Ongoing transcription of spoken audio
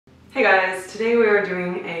Hey guys, today we are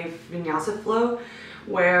doing a vinyasa flow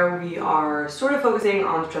where we are sort of focusing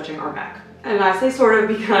on stretching our back. And I say sort of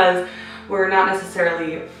because we're not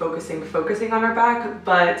necessarily focusing on our back,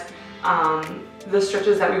 but the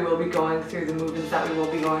stretches that we will be going through, the movements that we will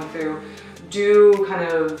be going through, do kind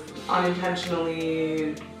of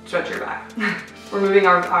unintentionally stretch your back. We're moving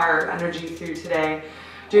our energy through today,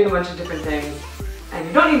 doing a bunch of different things, and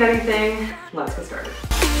you don't need anything. Let's get started.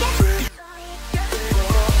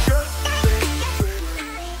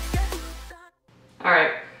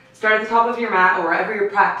 Alright, start at the top of your mat or wherever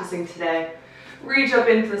you're practicing today. Reach up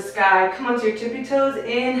into the sky, come onto your tippy toes,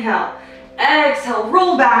 inhale. Exhale,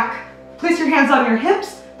 roll back. Place your hands on your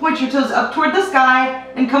hips, point your toes up toward the sky,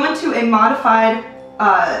 and come into a modified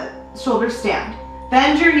shoulder stand.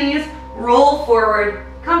 Bend your knees, roll forward,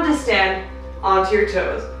 come to stand onto your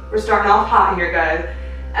toes. We're starting off hot here, guys.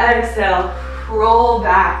 Exhale, roll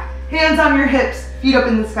back. Hands on your hips, feet up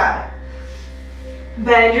in the sky.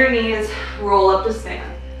 Bend your knees, roll up to stand.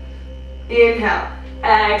 Inhale,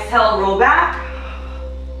 exhale, roll back.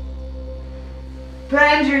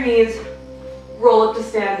 Bend your knees, roll up to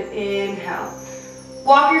stand, inhale.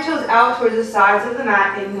 Walk your toes out towards the sides of the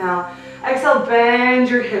mat, inhale. Exhale, bend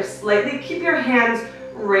your hips slightly, keep your hands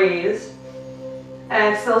raised.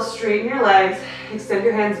 Exhale, straighten your legs, extend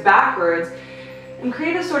your hands backwards, and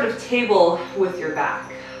create a sort of table with your back.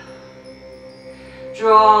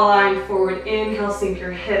 Draw a line forward, inhale, sink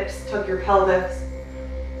your hips, tuck your pelvis.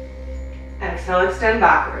 Exhale, extend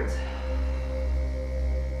backwards.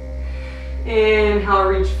 Inhale,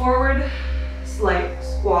 reach forward, slight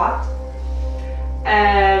squat.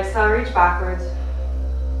 Exhale, reach backwards.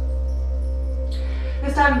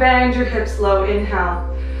 This time, bend your hips low, inhale.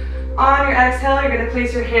 On your exhale, you're gonna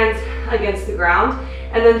place your hands against the ground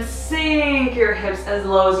and then sink your hips as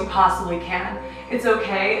low as you possibly can. It's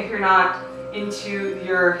okay if you're not into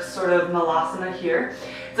your sort of malasana here.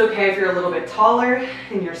 It's okay if you're a little bit taller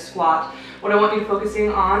in your squat. What I want you focusing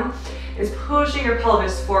on is pushing your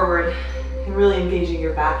pelvis forward and really engaging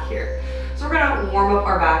your back here. So we're gonna warm up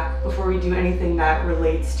our back before we do anything that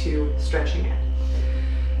relates to stretching it.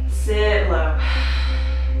 Sit low.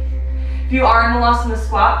 If you are in malasana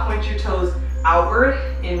squat, point your toes outward,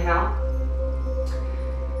 inhale.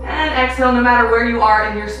 And exhale, no matter where you are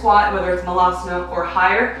in your squat, whether it's malasana or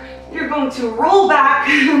higher, you're going to roll back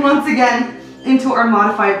once again into our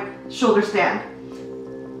modified shoulder stand.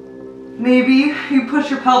 Maybe you push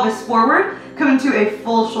your pelvis forward, come into a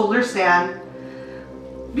full shoulder stand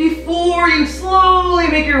before you slowly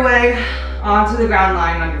make your way onto the ground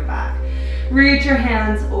lying on your back. Reach your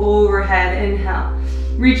hands overhead, inhale.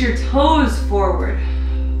 Reach your toes forward.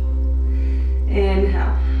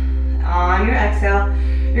 Inhale. On your exhale,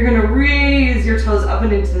 you're gonna raise your toes up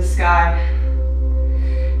and into the sky.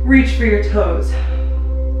 Reach for your toes.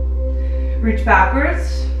 Reach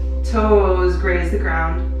backwards, toes graze the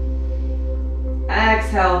ground.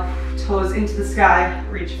 Exhale, toes into the sky,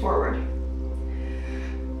 reach forward.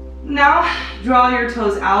 Now, draw your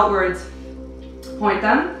toes outwards, point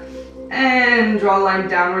them, and draw a line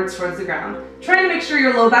downwards towards the ground. Try to make sure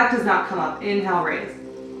your low back does not come up. Inhale, raise.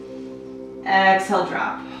 Exhale,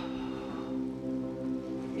 drop.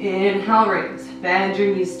 Inhale, raise. Bend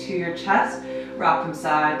your knees to your chest. Rock from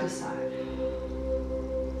side to side.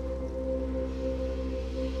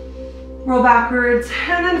 Roll backwards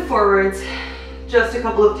and then forwards just a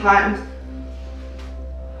couple of times.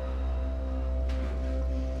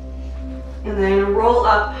 And then roll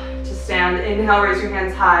up to stand. Inhale, raise your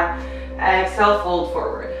hands high. Exhale, fold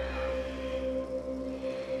forward.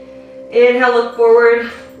 Inhale, look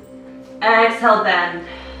forward. Exhale, bend.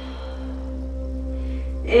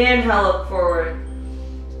 Inhale, look forward.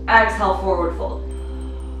 Exhale, forward fold.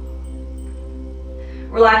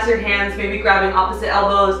 Relax your hands, maybe grabbing opposite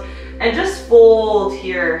elbows, and just fold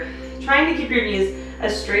here. Trying to keep your knees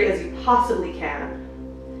as straight as you possibly can.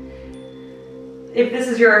 If this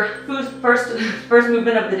is your first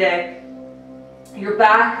movement of the day, your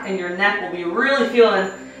back and your neck will be really feeling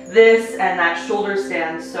this and that shoulder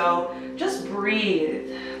stand. So just breathe.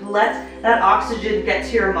 Let that oxygen get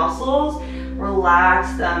to your muscles.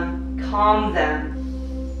 Relax them, calm them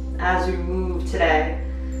as we move today.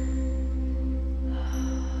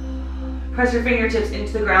 Press your fingertips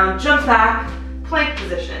into the ground, jump back, plank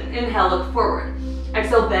position. Inhale, look forward.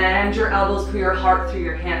 Exhale, bend your elbows, put your heart through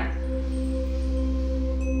your hand.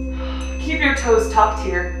 Keep your toes tucked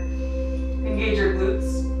here. Engage your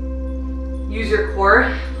glutes. Use your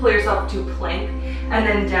core, pull yourself to plank, and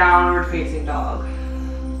then downward facing dog.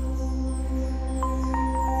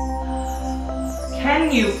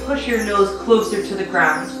 Can you push your nose closer to the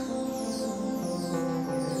ground?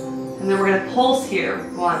 And then we're gonna pulse here.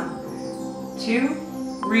 1,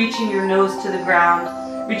 2, reaching your nose to the ground,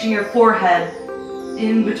 reaching your forehead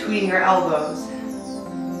in between your elbows.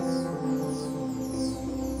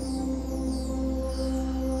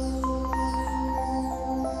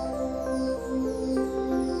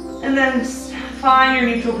 And then find your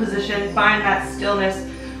neutral position, find that stillness.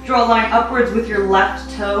 Draw a line upwards with your left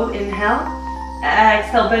toe, inhale.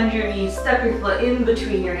 Exhale, bend your knees, step your foot in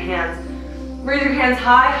between your hands. Raise your hands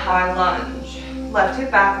high, high lunge. Left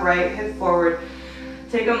hip back, right hip forward.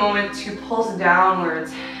 Take a moment to pulse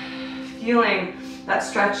downwards, feeling that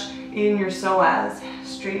stretch in your psoas.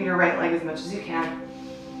 Straighten your right leg as much as you can.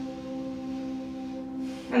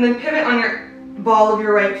 And then pivot on your ball of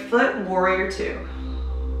your right foot, warrior 2.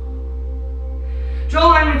 Draw a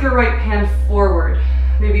line with your right hand forward.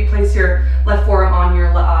 Maybe place your left forearm on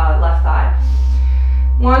your left thigh.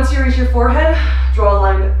 Once you reach your forehead, draw a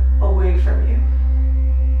line away from you.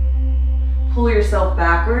 Pull yourself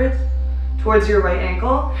backwards towards your right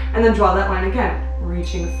ankle, and then draw that line again,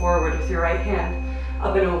 reaching forward with your right hand,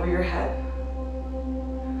 up and over your head.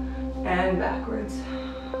 And backwards.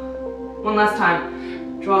 One last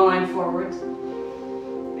time. Draw a line forwards.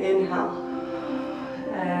 Inhale.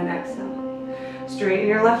 And exhale. Straighten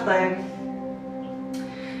your left leg.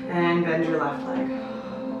 And bend your left leg.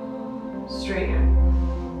 Straighten.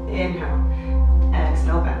 Inhale.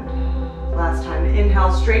 Exhale, bend. Last time.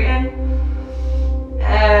 Inhale, straighten.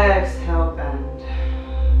 Exhale, bend.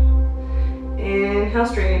 Inhale,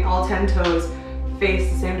 straighten. All 10 toes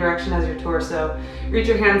face the same direction as your torso. Reach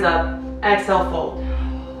your hands up. Exhale, fold.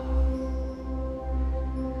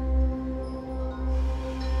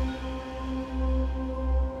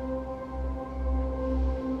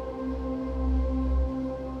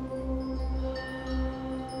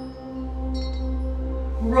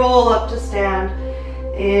 Roll up to stand.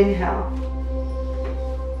 Inhale.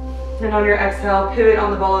 And on your exhale, pivot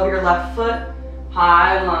on the ball of your left foot.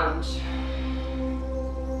 High lunge.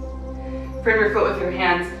 Frame your foot with your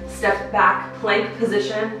hands. Step back, plank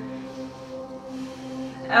position.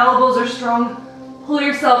 Elbows are strong. Pull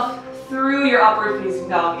yourself through your upward facing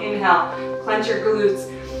dog. Inhale, clench your glutes.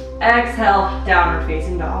 Exhale, downward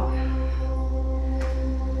facing dog.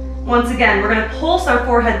 Once again, we're gonna pulse our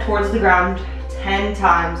forehead towards the ground 10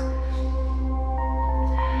 times.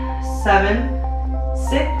 7,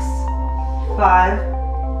 6, 5,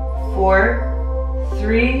 4,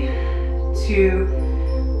 3, 2,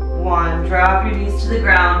 1. Drop your knees to the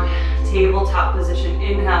ground, tabletop position.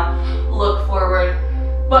 Inhale, look forward,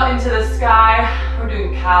 butt into the sky. We're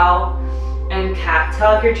doing cow and cat.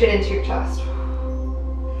 Tuck your chin into your chest.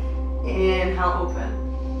 Inhale, open.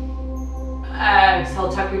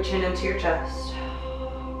 Exhale, tuck your chin into your chest.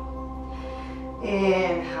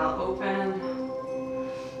 Inhale, open.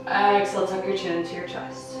 Exhale, tuck your chin into your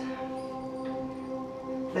chest.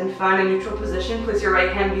 Then find a neutral position. Place your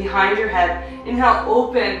right hand behind your head. Inhale,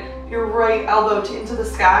 open your right elbow into the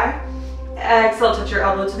sky. Exhale, touch your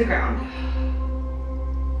elbow to the ground.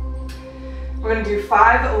 We're going to do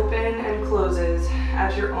 5 open and closes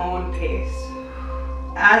at your own pace.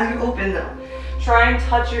 As you open though, try and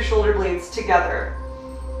touch your shoulder blades together.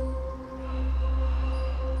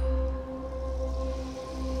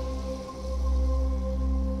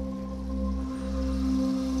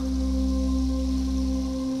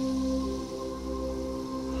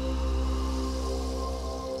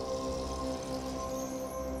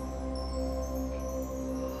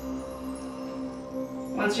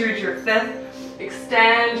 Once you reach your 5th,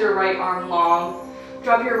 extend your right arm long.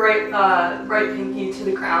 Drop your right pinky to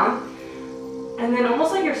the ground. And then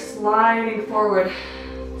almost like you're sliding forward,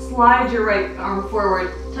 slide your right arm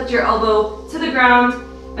forward, touch your elbow to the ground,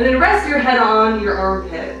 and then rest your head on your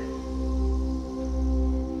armpit.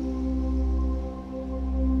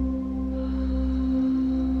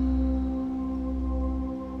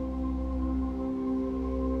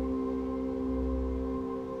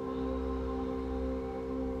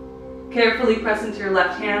 Carefully press into your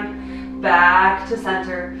left hand, back to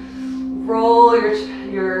center. Roll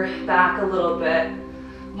your back a little bit,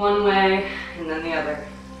 one way and then the other.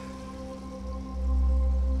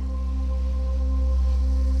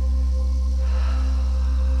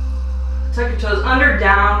 Tuck your toes under,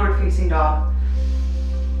 downward facing dog.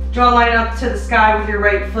 Draw a line up to the sky with your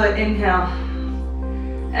right foot, inhale.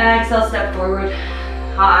 Exhale, step forward,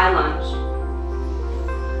 high lunge.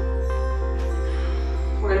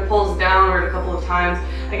 We're gonna pulse downward a couple of times.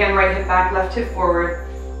 Again, right hip back, left hip forward.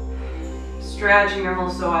 Stretching your whole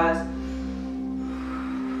psoas.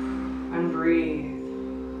 And breathe.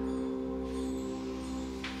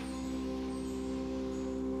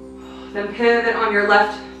 Then pivot on your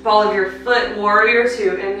left ball of your foot, warrior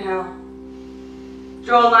two, inhale.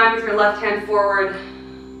 Draw a line with your left hand forward,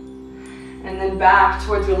 and then back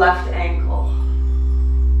towards your left ankle.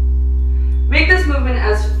 Make this movement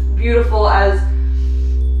as beautiful, as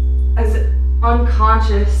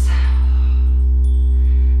unconscious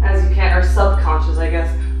as you can, or subconscious, I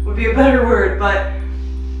guess would be a better word, but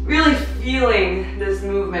really feeling this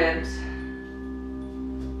movement.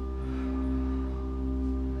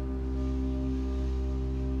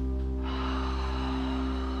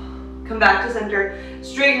 Come back to center,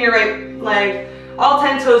 straighten your right leg, all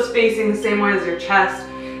 10 toes facing the same way as your chest.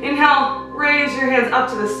 Inhale, raise your hands up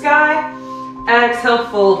to the sky. Exhale,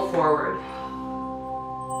 fold forward.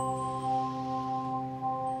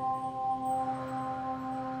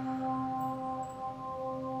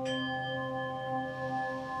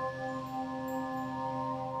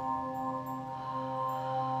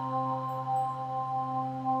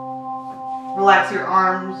 Relax your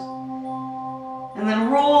arms. And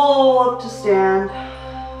then roll up to stand.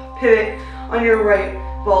 Pivot on your right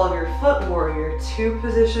ball of your foot, warrior two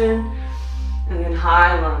position. And then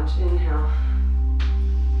high lunge, inhale.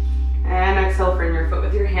 And exhale, frame your foot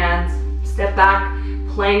with your hands. Step back,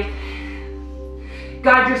 plank.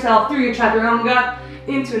 Guide yourself through your chaturanga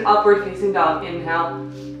into an upward facing dog.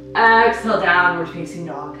 Inhale. Exhale, downward facing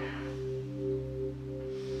dog.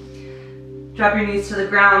 Drop your knees to the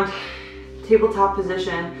ground. Tabletop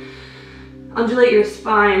position. Undulate your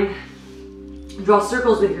spine. Draw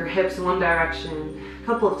circles with your hips in one direction a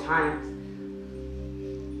couple of times.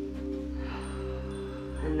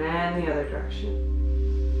 And then the other direction.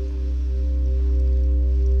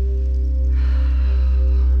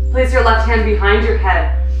 Place your left hand behind your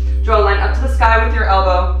head. Draw a line up to the sky with your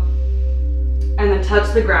elbow. And then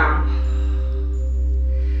touch the ground.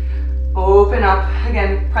 Open up.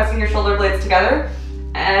 Again, pressing your shoulder blades together.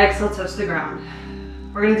 Exhale, touch the ground.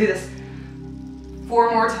 We're going to do this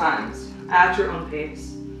 4 more times at your own pace.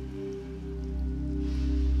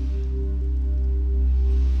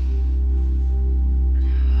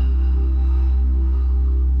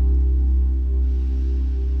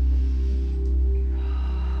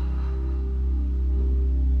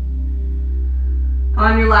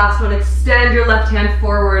 On your last one, extend your left hand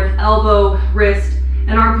forward, elbow, wrist,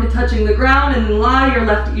 and armpit touching the ground, and then lie your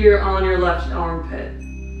left ear on your left armpit.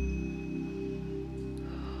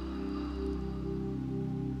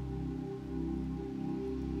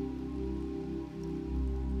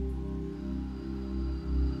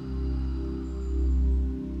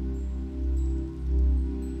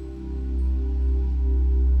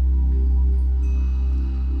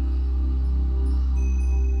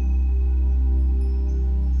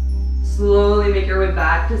 Slowly make your way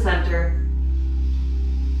back to center.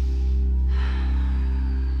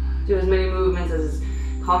 Do as many movements as is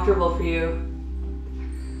comfortable for you.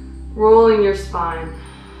 Rolling your spine.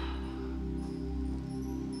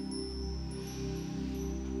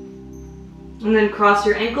 And then cross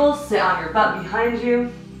your ankles, sit on your butt behind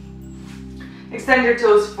you. Extend your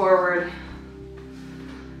toes forward.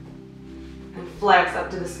 And flex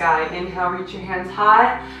up to the sky. Inhale, reach your hands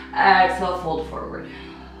high. Exhale, fold forward.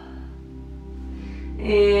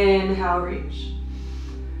 Inhale, reach.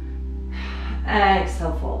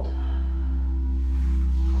 Exhale, fold.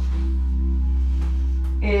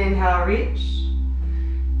 Inhale, reach.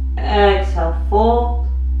 Exhale, fold.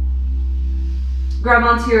 Grab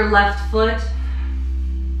onto your left foot.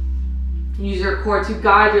 Use your core to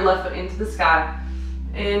guide your left foot into the sky.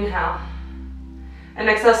 Inhale. And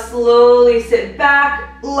exhale, slowly sit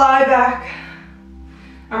back, lie back.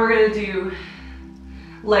 And we're going to do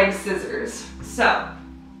leg scissors. So,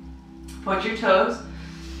 point your toes,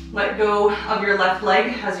 let go of your left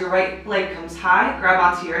leg as your right leg comes high, grab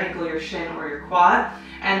onto your ankle, your shin, or your quad,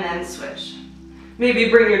 and then switch. Maybe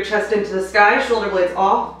bring your chest into the sky, shoulder blades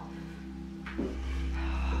off.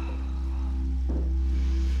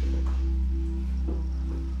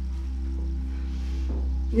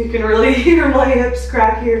 You can really hear my hips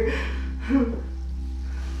crack here.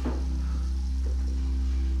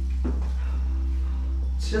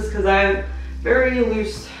 It's just because I have very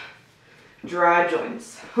loose, dry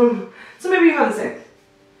joints. So maybe you have the same.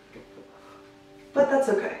 But that's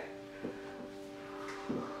okay.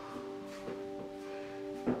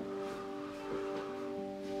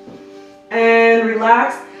 And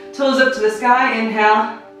relax. Toes up to the sky.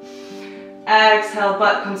 Inhale. Exhale.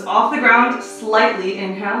 Butt comes off the ground slightly.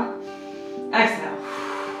 Inhale. Exhale.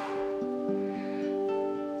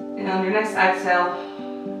 And on your next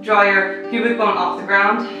exhale, draw your pubic bone off the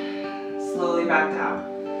ground. Slowly back down.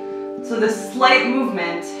 So this slight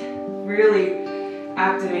movement really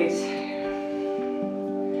activates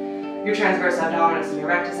your transverse abdominis and your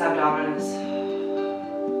rectus abdominis,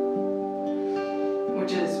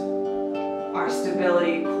 which is our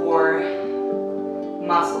stability core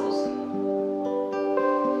muscles.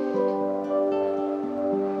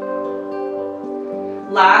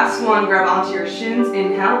 Last one, grab onto your shins,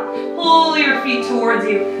 inhale, pull your feet towards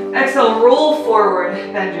you, exhale, roll forward,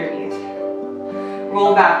 bend your knees,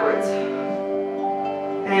 roll backwards,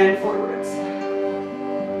 and forwards,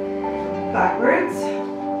 backwards,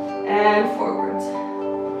 and forwards,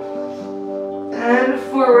 and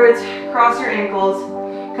forwards, cross your ankles,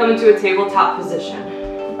 come into a tabletop position.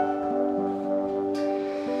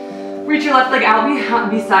 Reach your left leg out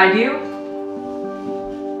beside you,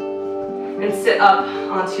 and sit up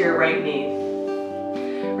onto your right knee.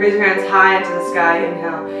 Raise your hands high into the sky,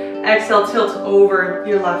 inhale. Exhale, tilt over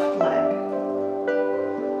your left leg.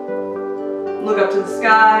 Look up to the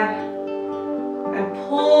sky and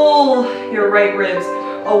pull your right ribs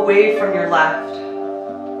away from your left.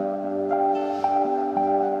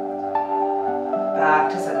 Back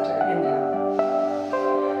to center, inhale.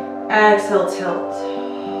 Exhale, tilt.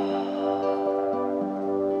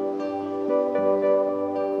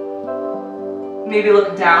 Maybe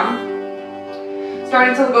look down.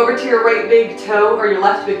 Starting to look over to your right big toe, or your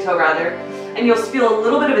left big toe rather, and you'll feel a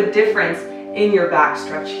little bit of a difference in your back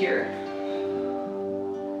stretch here.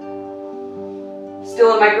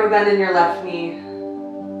 Still a micro bend in your left knee.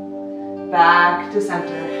 Back to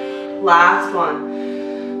center. Last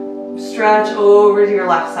one. Stretch over to your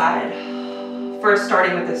left side. First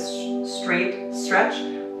starting with this straight stretch,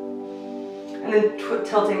 and then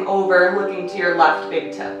tilting over, looking to your left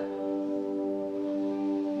big toe.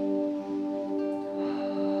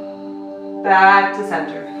 Back to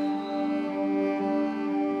center.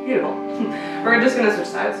 Beautiful. We're just gonna switch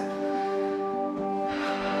sides.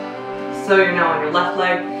 So you're now on your left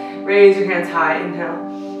leg. Raise your hands high,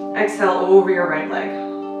 inhale. Exhale over your right leg.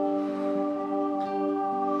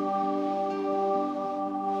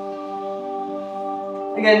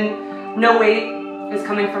 Again, no weight is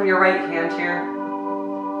coming from your right hand here.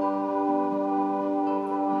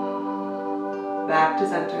 Back to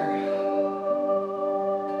center.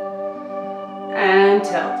 And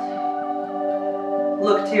tilt.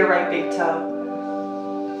 Look to your right big toe.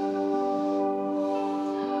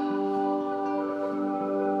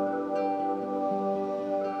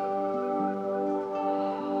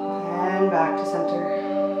 And back to center.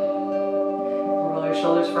 Roll your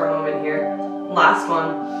shoulders for a moment here. Last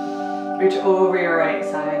one. Reach over your right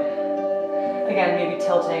side. Again, maybe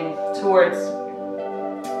tilting towards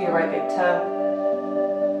your right big toe.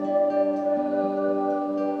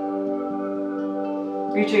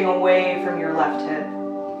 Reaching away from your left hip.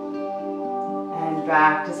 And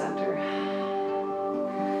back to center.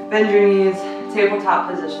 Bend your knees, tabletop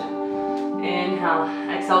position. Inhale,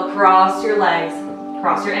 exhale, cross your legs,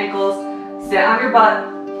 cross your ankles, sit on your butt,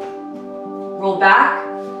 roll back,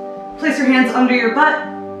 place your hands under your butt,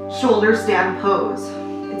 shoulder stand pose.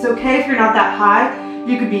 It's okay if you're not that high.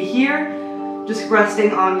 You could be here, just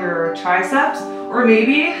resting on your triceps, or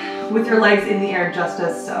maybe with your legs in the air just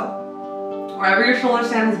as so. Wherever your shoulder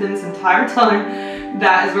stand has been this entire time,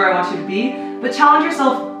 that is where I want you to be. But challenge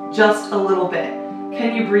yourself just a little bit.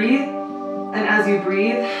 Can you breathe? And as you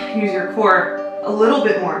breathe, use your core a little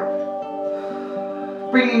bit more.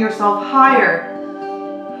 Bringing yourself higher.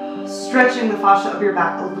 Stretching the fascia of your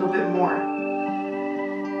back a little bit more.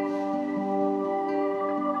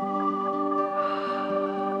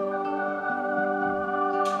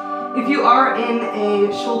 If you are in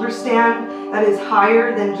a shoulder stand that is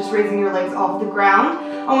higher than just raising your legs off the ground,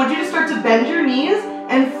 I want you to start to bend your knees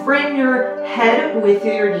and frame your head with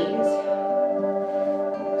your knees.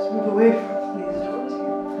 Just move away from these doors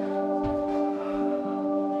here.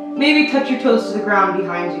 Maybe touch your toes to the ground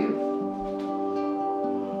behind you.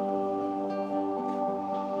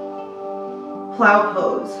 Plow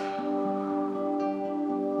pose.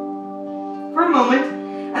 For a moment,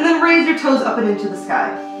 and then raise your toes up and into the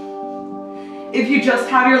sky. If you just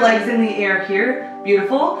have your legs in the air here,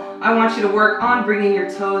 beautiful. I want you to work on bringing your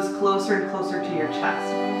toes closer and closer to your chest,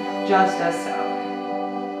 just as so.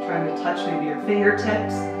 Trying to touch maybe your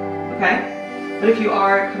fingertips, okay? But if you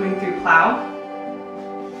are coming through plow,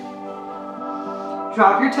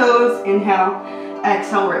 drop your toes, inhale,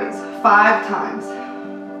 exhale, raise. 5 times.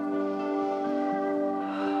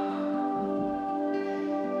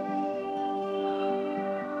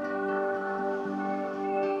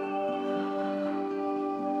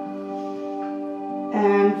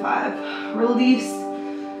 And 5. Release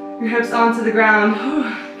your hips onto the ground.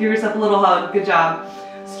 Give yourself a little hug. Good job.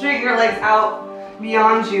 Straighten your legs out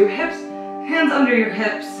beyond you. Hips, hands under your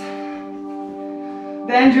hips.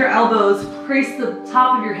 Bend your elbows, place the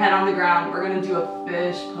top of your head on the ground. We're gonna do a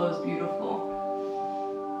fish pose, beautiful.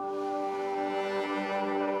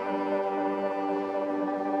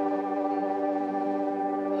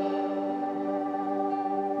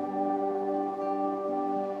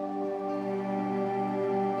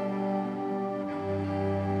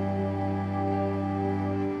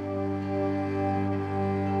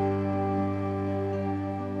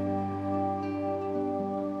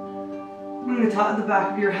 Bring the top of the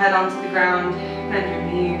back of your head onto the ground, bend your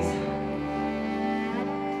knees.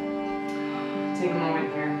 Take a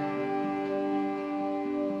moment here.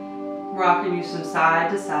 Rocking you from side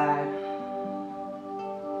to side.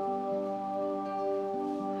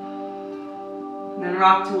 And then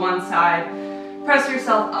rock to one side. Press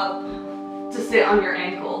yourself up to sit on your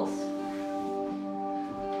ankles.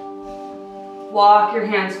 Walk your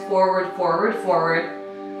hands forward, forward, forward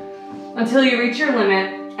until you reach your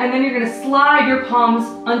limit. And then you're gonna slide your palms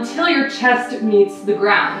until your chest meets the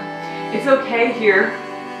ground. It's okay here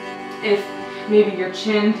if maybe your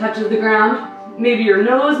chin touches the ground, maybe your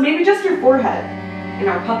nose, maybe just your forehead in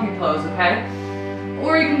our puppy pose, okay?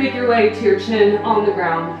 Or you can make your way to your chin on the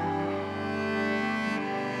ground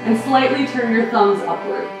and slightly turn your thumbs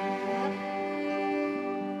upward.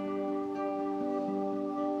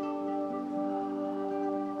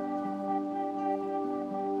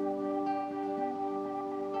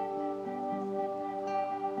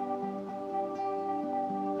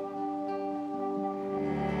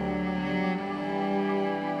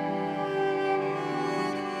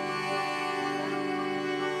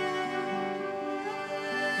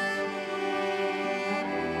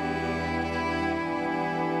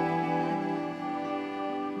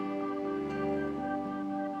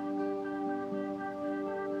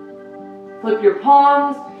 Flip your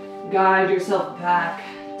palms, guide yourself back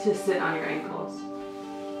to sit on your ankles.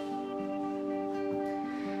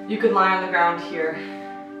 You could lie on the ground here,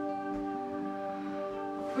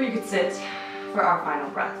 or you could sit for our final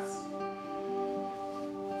breaths.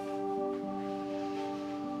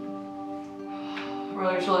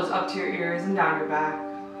 Roll your shoulders up to your ears and down your back.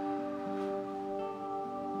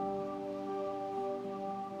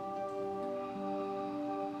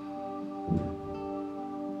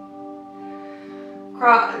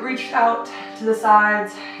 Reach out to the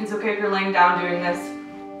sides. It's okay if you're laying down doing this,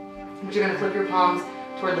 but you're going to flip your palms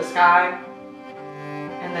toward the sky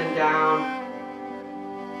and then down,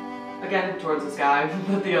 again towards the sky,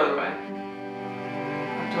 but the other way,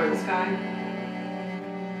 up toward the sky,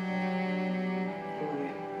 and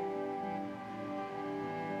then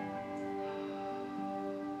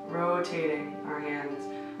rotating our hands,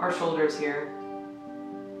 our shoulders here.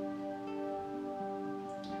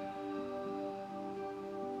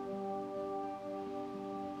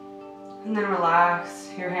 And then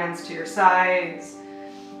relax your hands to your sides.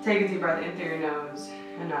 Take a deep breath in through your nose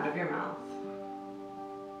and out of your mouth.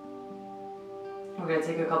 We're going to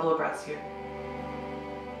take a couple of breaths here.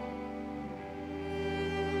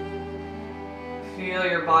 Feel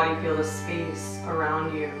your body, feel the space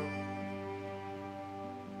around you.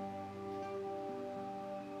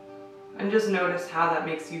 And just notice how that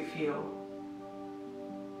makes you feel,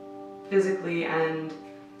 physically and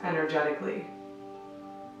energetically.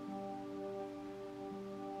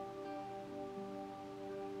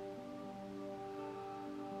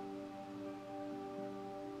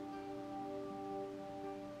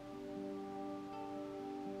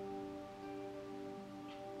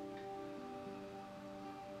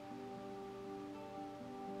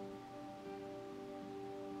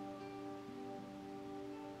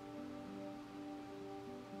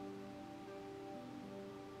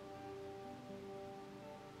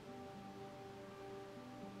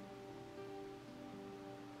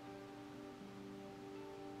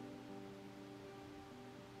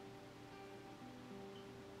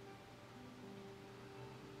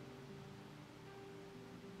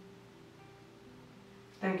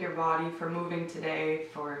 Thank your body for moving today,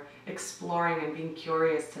 for exploring and being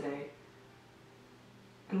curious today.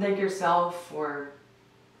 And thank yourself for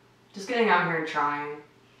just getting out here and trying,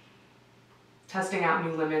 testing out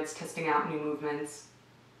new limits, testing out new movements,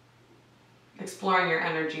 exploring your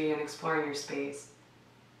energy and exploring your space.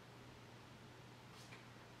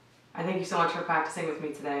 I thank you so much for practicing with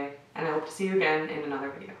me today, and I hope to see you again in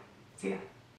another video. See ya.